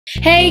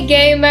Hey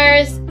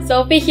gamers!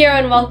 Sophie here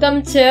and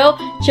welcome to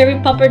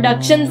Cherry Pop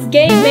Productions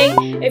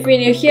Gaming. If you're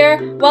new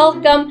here,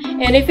 welcome,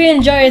 and if you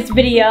enjoy this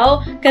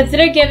video,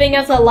 consider giving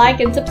us a like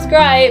and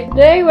subscribe.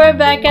 Today we're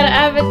back at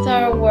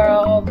Avatar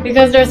World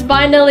because there's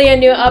finally a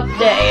new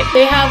update.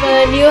 They have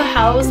a new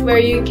house where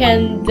you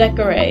can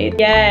decorate.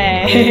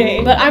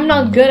 Yay! But I'm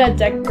not good at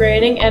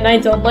decorating and I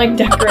don't like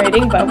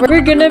decorating, but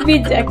we're gonna be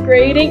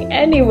decorating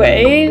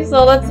anyway.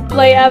 So let's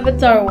play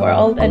Avatar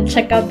World and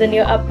check out the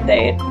new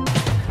update.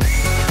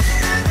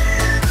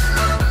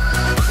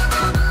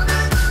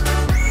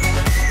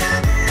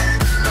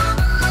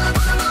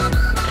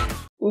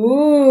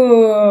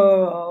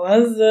 Ooh,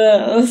 what's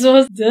this?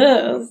 What's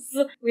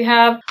this? We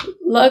have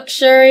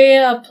luxury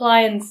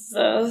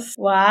appliances.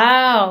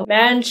 Wow.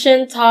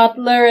 Mansion,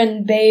 toddler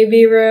and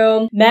baby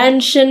room.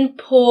 Mansion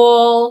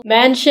pool.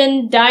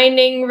 Mansion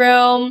dining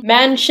room.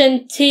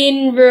 Mansion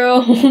teen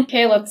room.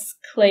 Okay, let's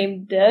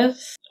claim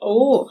this.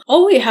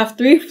 Oh, we have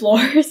 3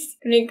 floors.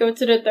 Can we go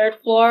to the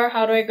 3rd floor?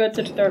 How do I go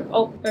to the 3rd?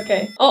 Oh,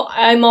 okay. Oh,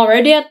 I'm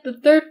already at the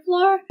 3rd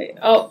floor?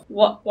 Oh,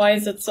 what? Why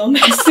is it so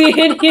messy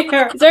in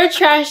here? Is there a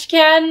trash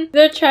can? Is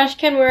there a trash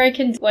can where I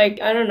can,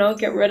 like, I don't know,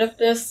 get rid of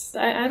this?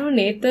 I don't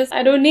need this.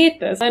 I don't need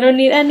this. I don't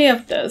need any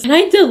of this. Can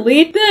I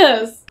delete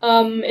this?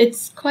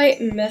 It's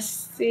quite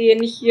messy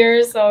in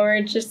here, so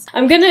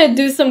I'm gonna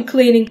do some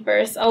cleaning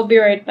first. I'll be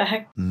right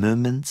back.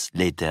 Moments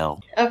later.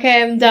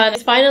 Okay, I'm done.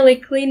 It's finally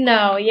clean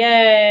now.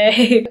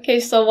 Yay!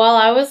 Okay, so while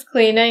I was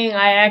cleaning,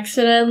 I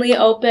accidentally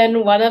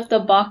opened one of the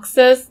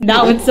boxes.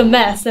 Now it's a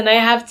mess, and I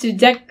have to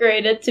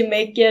decorate it to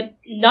make it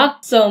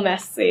not so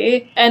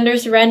messy. And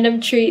there's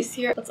random trees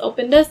here. Let's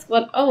open this.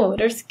 What? Oh,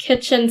 there's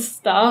kitchen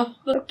stuff.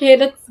 Okay,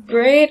 that's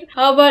great.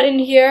 How about in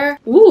here?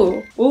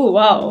 Ooh,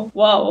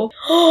 wow.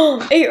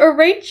 They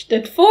arranged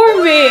it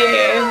for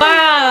me.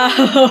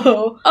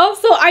 Wow. Oh,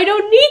 so I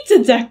don't need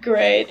to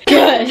decorate.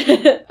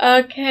 Good.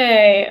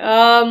 Okay,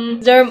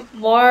 there are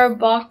more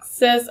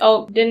boxes.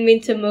 Oh, didn't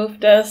mean to move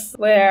this.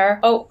 Where?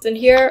 Oh, it's in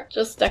here.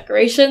 Just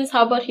decorations.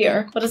 How about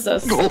here? What is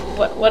this?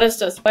 What is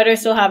this? Why do I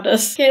still have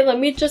this? Okay, let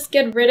me just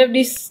get rid of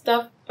these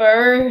stuff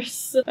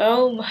first.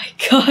 Oh my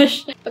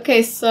gosh.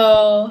 Okay,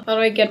 so how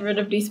do I get rid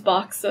of these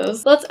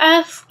boxes? Let's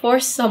ask for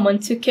someone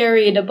to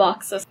carry the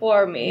boxes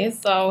for me.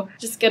 So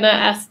just gonna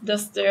ask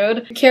this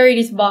dude to carry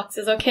these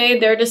boxes, okay?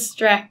 They're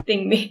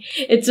distracting me.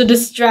 It's a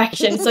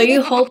distraction. So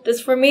you hold this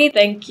for me.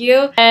 Thank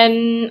you.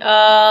 And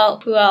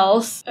who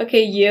else?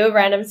 Okay, you,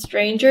 random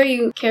stranger,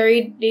 you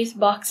carry these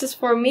boxes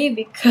for me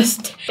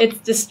because it's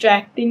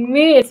distracting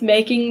me. It's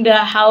making the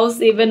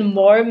house even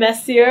more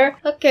messier.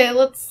 Okay,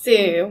 let's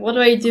see. What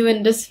do I do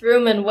in this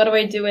room and what do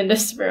I do in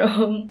this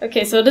room?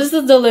 Okay, so this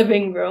is the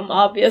living room,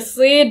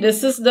 obviously.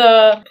 This is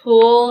the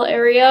pool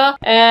area.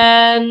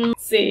 And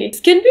let's see.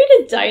 This can be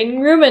the dining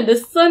room and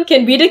this one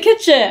can be the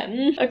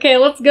kitchen. Okay,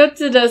 let's go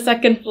to the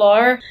 2nd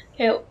floor.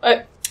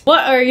 Okay,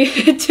 what are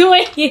you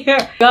doing here?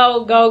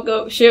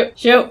 Go, shoot.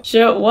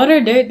 What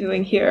are they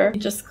doing here?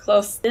 Just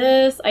close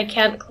this. I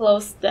can't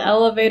close the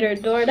elevator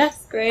door.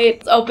 That's great.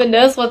 Let's open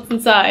this. What's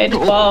inside?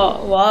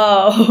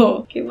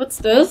 Wow. Okay, what's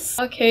this?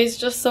 Okay, it's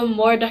just some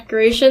more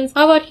decorations.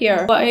 How about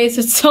here? Why is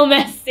it so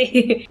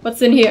messy?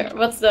 What's in here?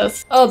 What's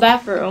this? Oh,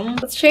 bathroom.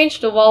 Let's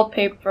change the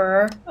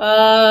wallpaper.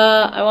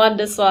 I want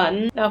this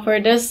one. Now for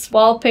this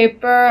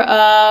wallpaper,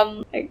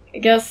 I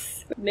guess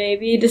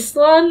maybe this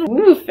one?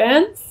 Ooh,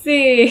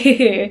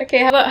 fancy! Okay,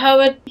 how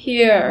about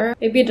here?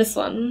 Maybe this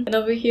one. And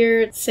over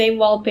here, same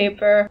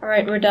wallpaper.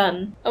 Alright, we're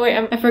done. Oh wait,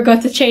 I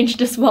forgot to change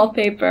this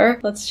wallpaper.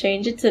 Let's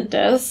change it to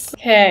this.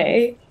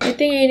 Okay. I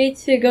think I need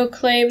to go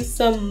claim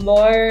some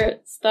more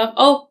stuff.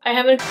 Oh, I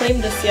haven't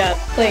claimed this yet.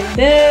 Claim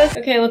this.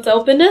 Okay, let's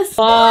open this.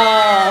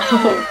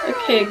 Wow.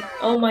 Okay.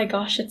 Oh my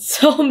gosh, it's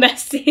so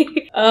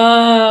messy.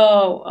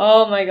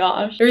 Oh my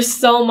gosh. There's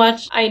so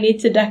much I need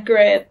to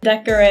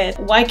decorate.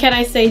 Why can't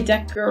I say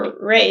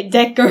decorate?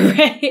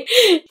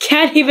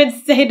 Can't even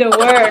say the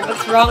word.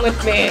 What's wrong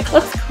with me?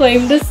 Let's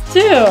claim this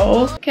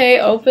too. Okay,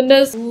 open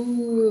this.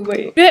 Ooh,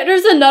 wait.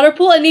 There's another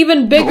pool, an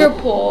even bigger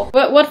pool.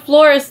 What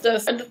floor is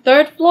this? The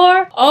 3rd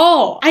floor?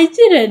 Oh, I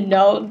didn't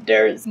know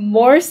there's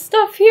more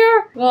stuff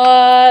here.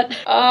 What?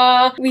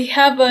 We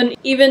have an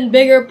even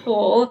bigger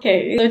pool.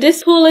 Okay, so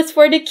this pool is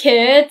for the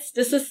kids.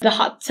 This is the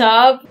hot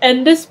tub.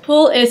 And this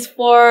pool is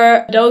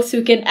for those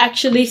who can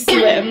actually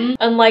swim,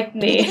 unlike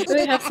me. So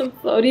we have some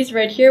floaties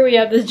right here. We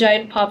have this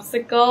giant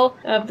popsicle.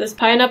 We have this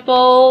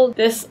pineapple.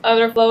 This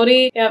other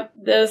floaty. We have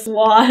this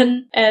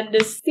one. And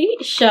this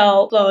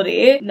seashell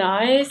floaty.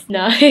 Nice.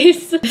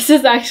 This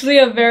is actually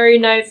a very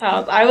nice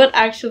house. I would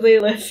actually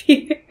live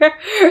here.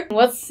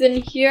 What's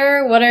in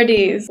here? What are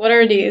these?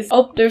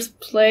 Oh, there's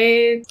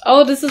plates.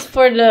 Oh, this is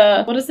for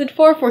the... What is it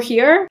for? For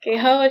here? Okay,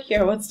 how about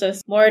here? What's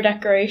this? More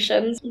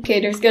decorations. Okay,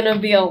 there's gonna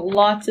be a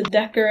lot to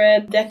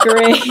decorate.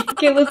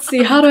 Okay, let's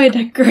see. How do I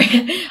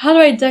decorate? How do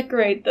I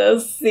decorate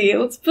this? See,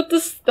 let's put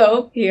this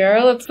stove here.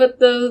 Let's put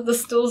the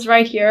stools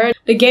right here.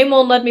 The game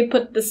won't let me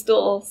put the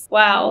stools.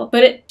 Wow.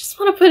 But it just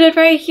want to put it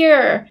right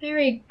here. There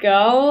we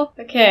go.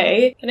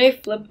 Okay. Can I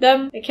flip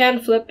them? I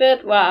can't flip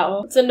it.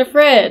 Wow. It's in the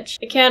fridge.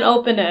 I can't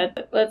open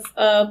it. Let's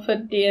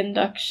put the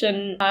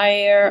induction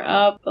higher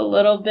up a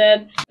little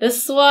bit.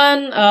 This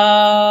one,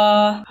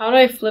 how do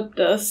I flip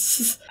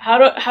this? How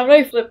do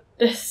I flip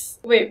this?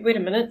 Wait a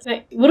minute.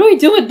 What do I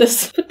do with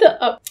this?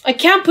 I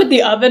can't put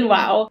the oven.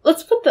 Wow.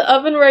 Let's put the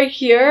oven right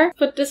here.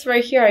 Put this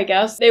right here, I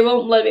guess. They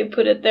won't let me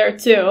put it there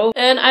too.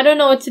 And I don't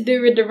know what to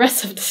do with the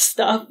rest of the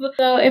stuff.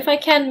 So if I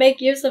can't make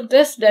use of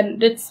this, then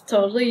it's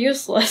totally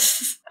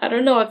useless. I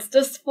don't know what's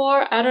this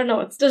for. I don't know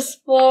what's this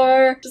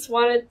for. Just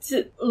want it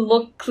to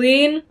look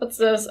clean. What's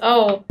this?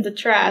 Oh, the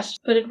trash.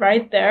 Put it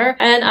right there.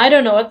 And I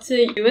don't know what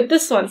to do with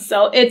this one,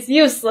 so it's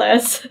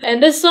useless.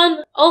 And this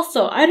one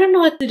also, I don't know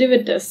what to do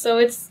with this, so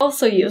it's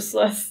also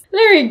useless.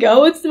 There you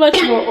go. It's much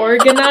more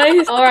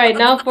organized. Alright,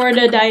 now for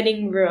the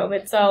dining room.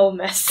 It's so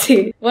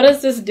messy. What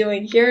is this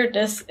doing here?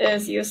 This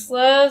is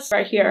useless.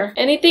 Right here.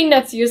 Anything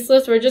that's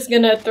useless, we're just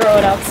gonna throw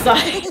it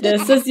outside.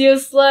 This is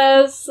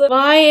useless.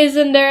 Why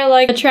isn't there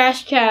like a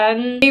trash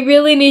can? We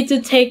really need to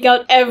take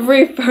out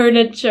every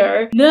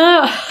furniture.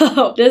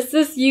 No! This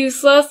is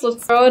useless.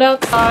 Let's throw it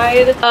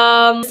outside.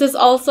 This is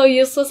also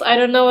useless. I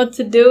don't know what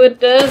to do with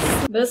this.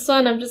 This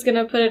one, I'm just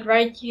gonna put it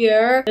right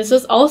here. This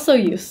is also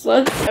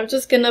useless. I'm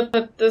just gonna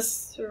put this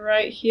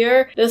right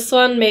here. This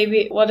one,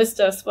 maybe. What is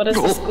this? What is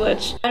this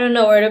glitch? I don't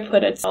know where to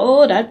put it.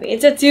 Oh, that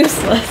means it's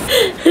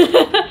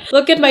useless.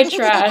 Look at my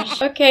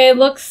trash. Okay, it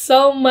looks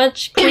so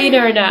much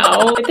cleaner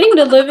now. I think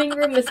the living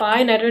room is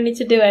fine. I don't need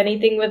to do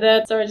anything with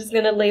it, so we're just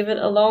gonna leave it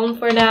alone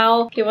for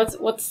now. Okay,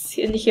 what's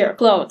in here?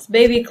 Clothes.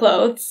 Baby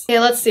clothes. Okay,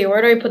 let's see.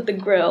 Where do I put the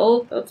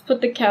grill? Let's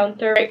put the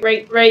counter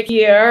right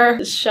here.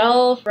 The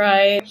shelf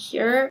right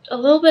here. A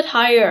little bit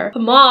higher.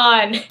 Come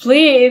on,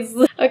 please.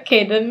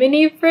 Okay, the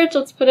mini fridge.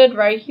 Let's put it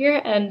right here.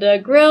 And the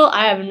grill.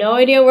 I have no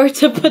idea where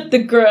to put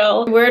the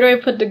grill. Where do I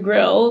put the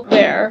grill?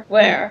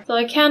 Where? So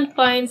I can't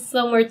find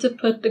somewhere to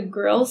put the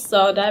grill,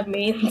 so that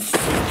means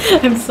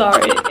I'm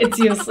sorry, it's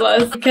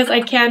useless because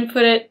I can't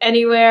put it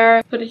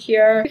anywhere. Put it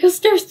here because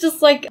there's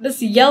just like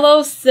this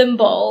yellow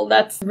symbol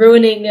that's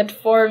ruining it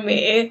for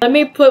me. Let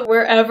me put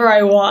wherever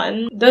I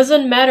want.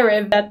 Doesn't matter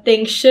if that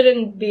thing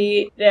shouldn't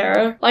be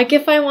there. Like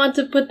if I want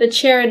to put the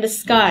chair in the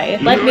sky,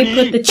 let me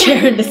put the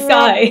chair in the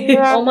sky.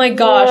 Oh my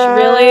gosh,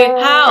 really?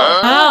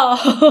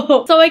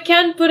 How? So I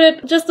can't put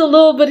it just a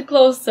little bit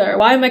closer.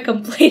 Why am I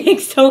complaining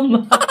so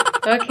much?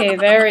 Okay,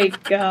 there we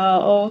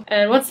go.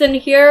 And what's in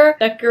here?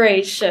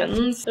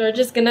 Decorations. So we're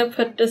just gonna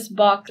put this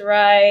box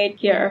right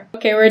here.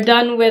 Okay, we're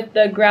done with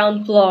the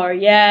ground floor.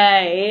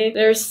 Yay!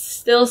 There's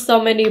still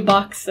so many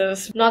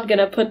boxes. I'm not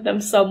gonna put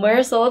them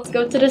somewhere, so let's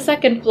go to the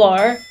second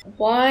floor.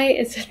 Why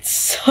is it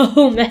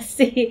so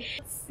messy?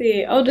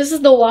 Oh, this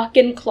is the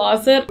walk-in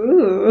closet.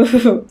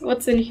 Ooh.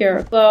 What's in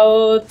here?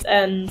 Clothes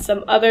and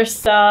some other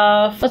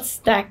stuff. Let's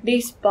stack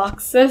these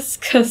boxes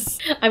because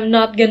I'm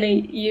not gonna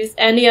use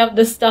any of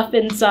the stuff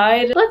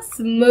inside. Let's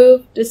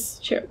move this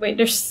chair. Wait,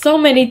 there's so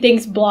many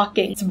things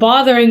blocking. It's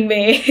bothering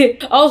me.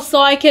 Oh,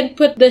 so I can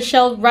put the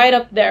shelf right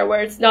up there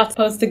where it's not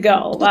supposed to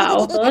go.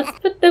 Wow. So let's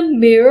put the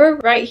mirror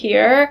right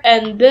here.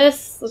 And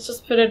this, let's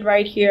just put it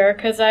right here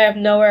because I have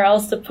nowhere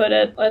else to put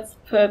it. Let's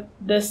put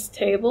this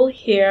table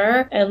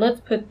here and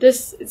let's put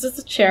this, is this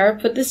a chair?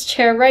 Put this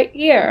chair right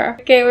here.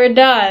 Okay, we're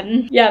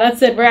done. Yeah,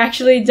 that's it. We're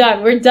actually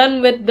done. We're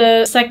done with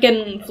the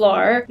second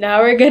floor.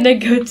 Now we're gonna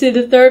go to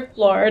the third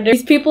floor.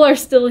 These people are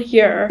still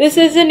here. This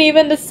isn't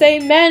even the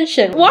same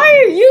mansion. Why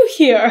are you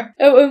here?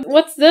 Oh,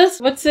 what's this?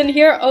 What's in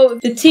here? Oh,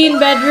 the teen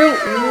bedroom.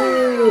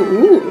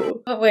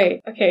 Ooh. Oh,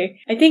 wait. Okay.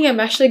 I think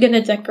I'm actually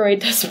gonna decorate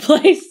this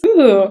place.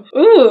 Ooh.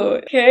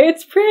 Okay,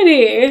 it's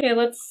pretty. Okay,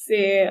 let's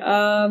see.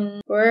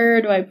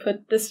 Where do I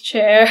put this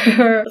chair?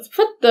 Let's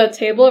put the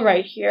table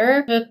right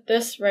here. Put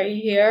this right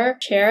here.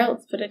 Chair,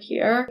 let's put it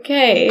here.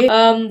 Okay.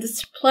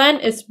 This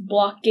plant is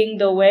blocking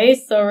the way,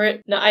 so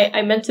no,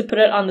 I meant to put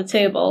it on the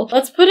table.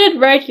 Let's put it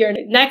right here,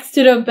 next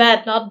to the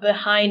bed, not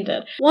behind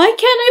it. Why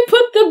can't I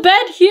put the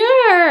bed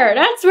here?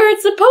 That's where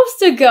it's supposed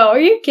to go. Are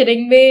you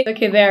kidding me?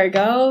 Okay, there we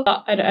go.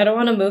 Oh, I don't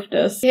want to move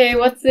this. Okay,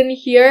 what's in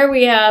here?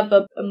 We have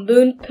a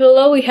moon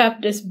pillow. We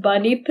have this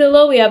bunny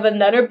pillow. We have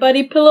another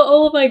bunny pillow.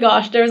 Oh my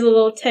gosh, there's a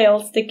little tail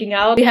sticking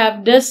out. We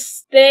have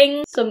this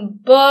thing, some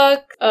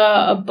book,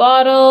 a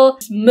bottle,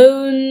 this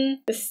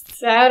moon, this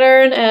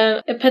Saturn,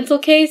 and a pencil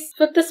case.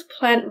 Put this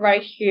plant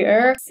right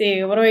here. Let's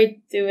see, what do I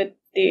do with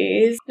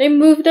these? They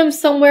moved them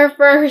somewhere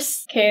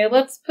first. Okay,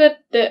 let's put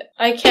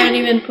I can't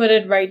even put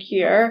it right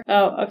here.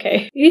 Oh,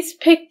 okay. These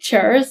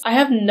pictures, I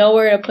have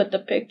nowhere to put the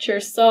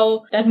pictures,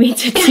 so that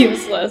means it's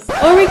useless.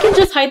 Or we can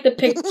just hide the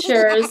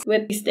pictures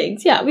with these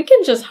things. Yeah, we can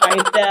just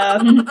hide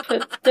them.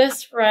 Put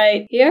this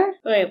right here.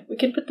 Wait, we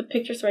can put the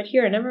pictures right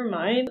here. Never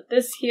mind. Put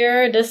this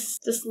here. This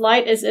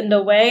light is in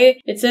the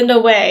way. It's in the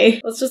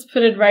way. Let's just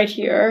put it right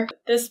here.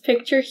 Put this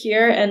picture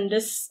here and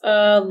this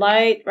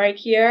light right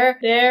here.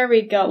 There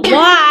we go.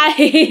 Why?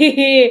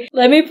 Yay!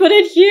 Let me put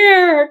it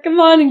here. Come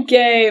on,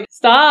 game.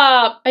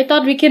 Stop. I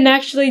thought we can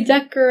actually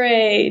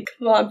decorate.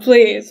 Come on,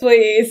 please,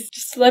 please.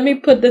 Just let me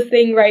put the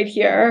thing right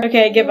here.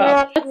 Okay, give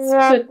up.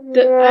 Let's put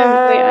the...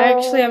 wait, I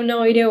actually have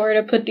no idea where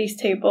to put these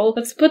tables.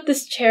 Let's put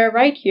this chair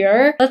right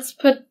here. Let's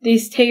put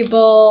these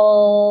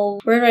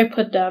tables... Where do I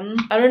put them?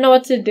 I don't know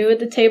what to do with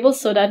the tables,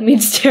 so that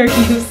means they're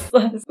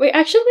useless. Wait,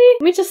 actually,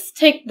 let me just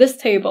take this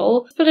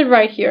table. Let's put it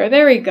right here.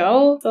 There we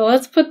go. So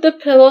let's put the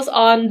pillows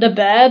on the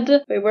bed.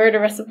 Wait, where are the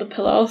rest of the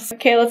pillows?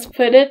 Okay, let's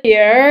put it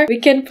here. We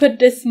can put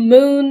this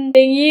moon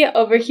thingy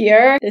over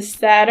here. This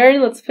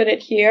Saturn, let's put it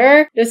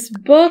here. This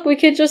book, we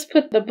could just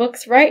put the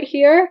books right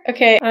here.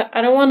 Okay,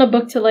 I don't want a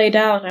book to lay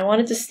down. I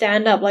want it to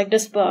stand up like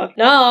this book.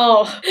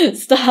 No!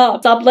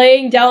 Stop! Stop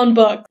laying down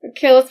books.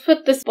 Okay, let's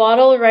put this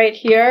bottle right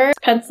here.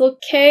 Pencil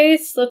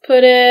case, let's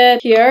put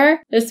it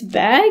here. This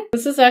bag?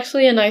 This is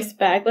actually a nice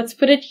bag. Let's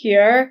put it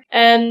here.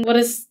 And what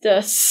is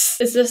this?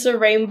 Is this a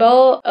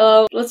rainbow?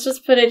 Let's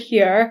just put it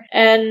here.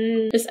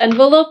 And this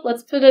envelope,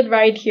 let's put it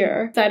right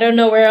here. I don't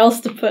know where else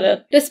to put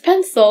it. This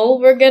pencil,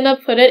 we're gonna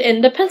put it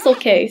in the pencil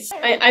case.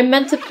 I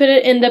meant to put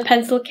it in the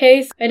pencil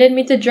case. I didn't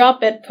mean to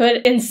drop it. Put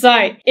it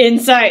inside.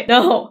 Inside.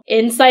 No.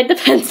 Inside the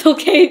pencil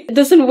case. It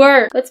doesn't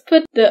work. Let's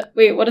put the...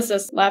 Wait, what is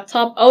this?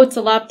 Laptop? Oh, it's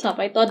a laptop.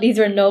 I thought these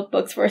were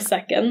notebooks for a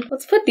second.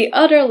 Let's put the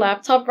other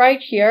laptop right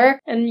here.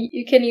 And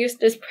you can use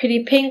this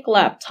pretty pink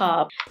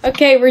laptop.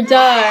 Okay, we're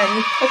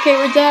done. Okay,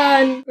 we're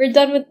done. We're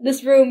done with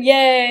this room.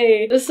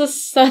 Yay. This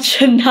is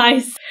such a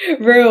nice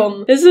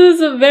room. This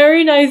is a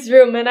very nice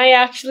room and I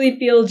actually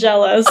feel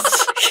jealous.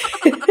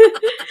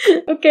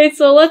 Okay,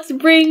 so let's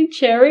bring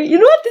Cherry. You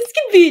know what? This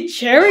can be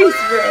Cherry's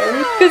room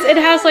because it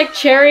has like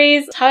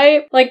Cherry's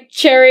type, like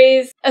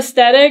Cherry's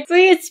aesthetic.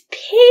 See, it's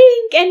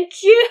pink and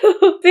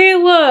cute. See,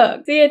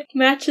 look. See, it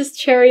matches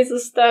Cherry's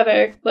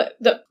aesthetic. But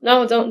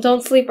no,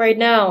 don't sleep right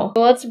now.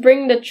 So let's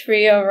bring the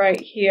trio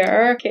right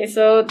here. Okay,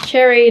 so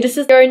Cherry, this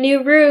is your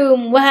new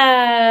room.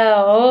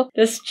 Wow.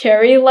 Does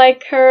Cherry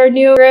like her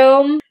new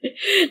room?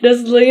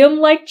 Does Liam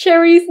like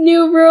Cherry's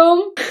new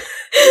room?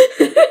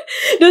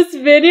 Does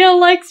Video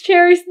likes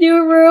Cherry's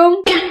new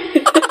room?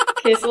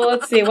 Okay, so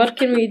let's see. What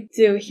can we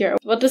do here?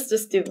 What does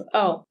this do?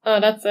 Oh,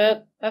 that's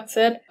it. That's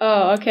it?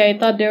 Oh, okay. I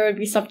thought there would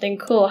be something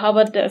cool. How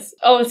about this?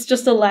 Oh, it's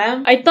just a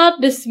lamp? I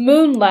thought this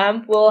moon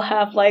lamp will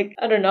have like,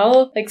 I don't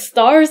know, like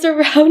stars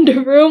around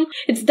the room.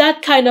 It's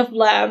that kind of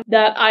lamp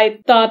that I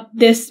thought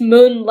this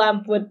moon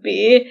lamp would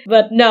be.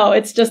 But no,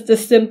 it's just a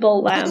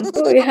simple lamp.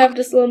 Oh, we have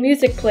this little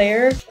music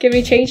player. Can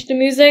we change the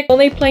music?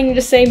 Only playing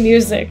the same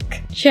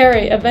music.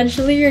 Cherry,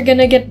 eventually you're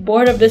gonna get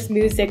bored of this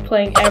music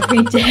playing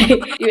every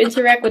day. You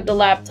interact with the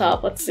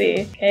laptop. Let's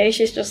see. Okay,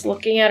 she's just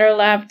looking at her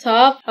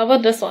laptop. How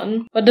about this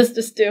one? What does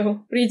this do?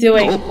 What are you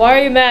doing? Why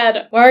are you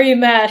mad? Why are you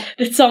mad?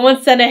 Did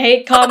someone send a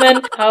hate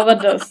comment? How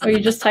about this? Or are you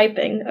just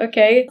typing?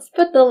 Okay, let's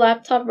put the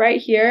laptop right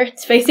here.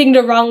 It's facing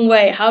the wrong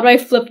way. How do I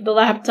flip the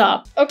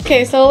laptop?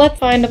 Okay, so let's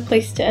find a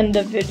place to end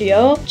the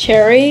video.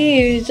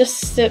 Cherry, you just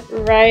sit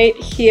right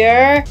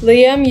here.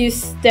 Liam, you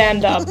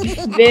stand up.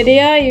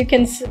 Vidya, you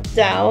can sit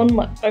down.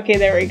 Okay,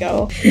 there we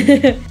go.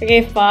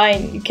 Okay,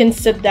 fine. You can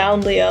sit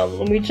down, Liam.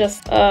 Let me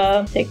just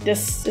take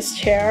this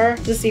chair.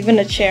 Is this even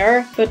a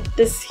chair? Put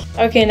this...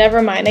 Okay,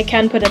 never mind. I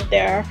can't put it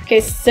there. Okay,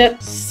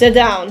 sit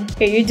down.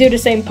 Okay, you do the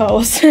same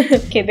pose.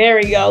 Okay, there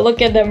we go.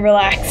 Look at them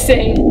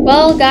relaxing.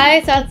 Well,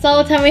 guys, that's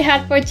all the time we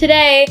had for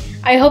today.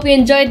 I hope you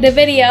enjoyed the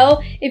video.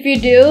 If you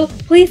do,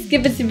 please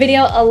give this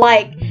video a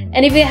like.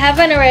 And if you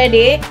haven't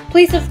already,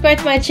 please subscribe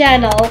to my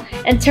channel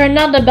and turn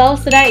on the bell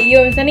so that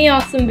you miss any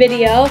awesome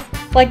videos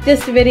like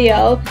this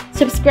video.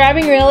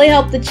 Subscribing really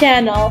helps the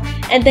channel.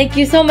 And thank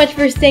you so much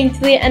for staying to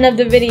the end of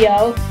the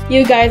video.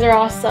 You guys are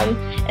awesome.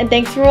 And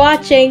thanks for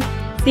watching.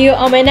 See you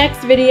on my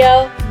next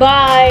video.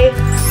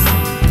 Bye!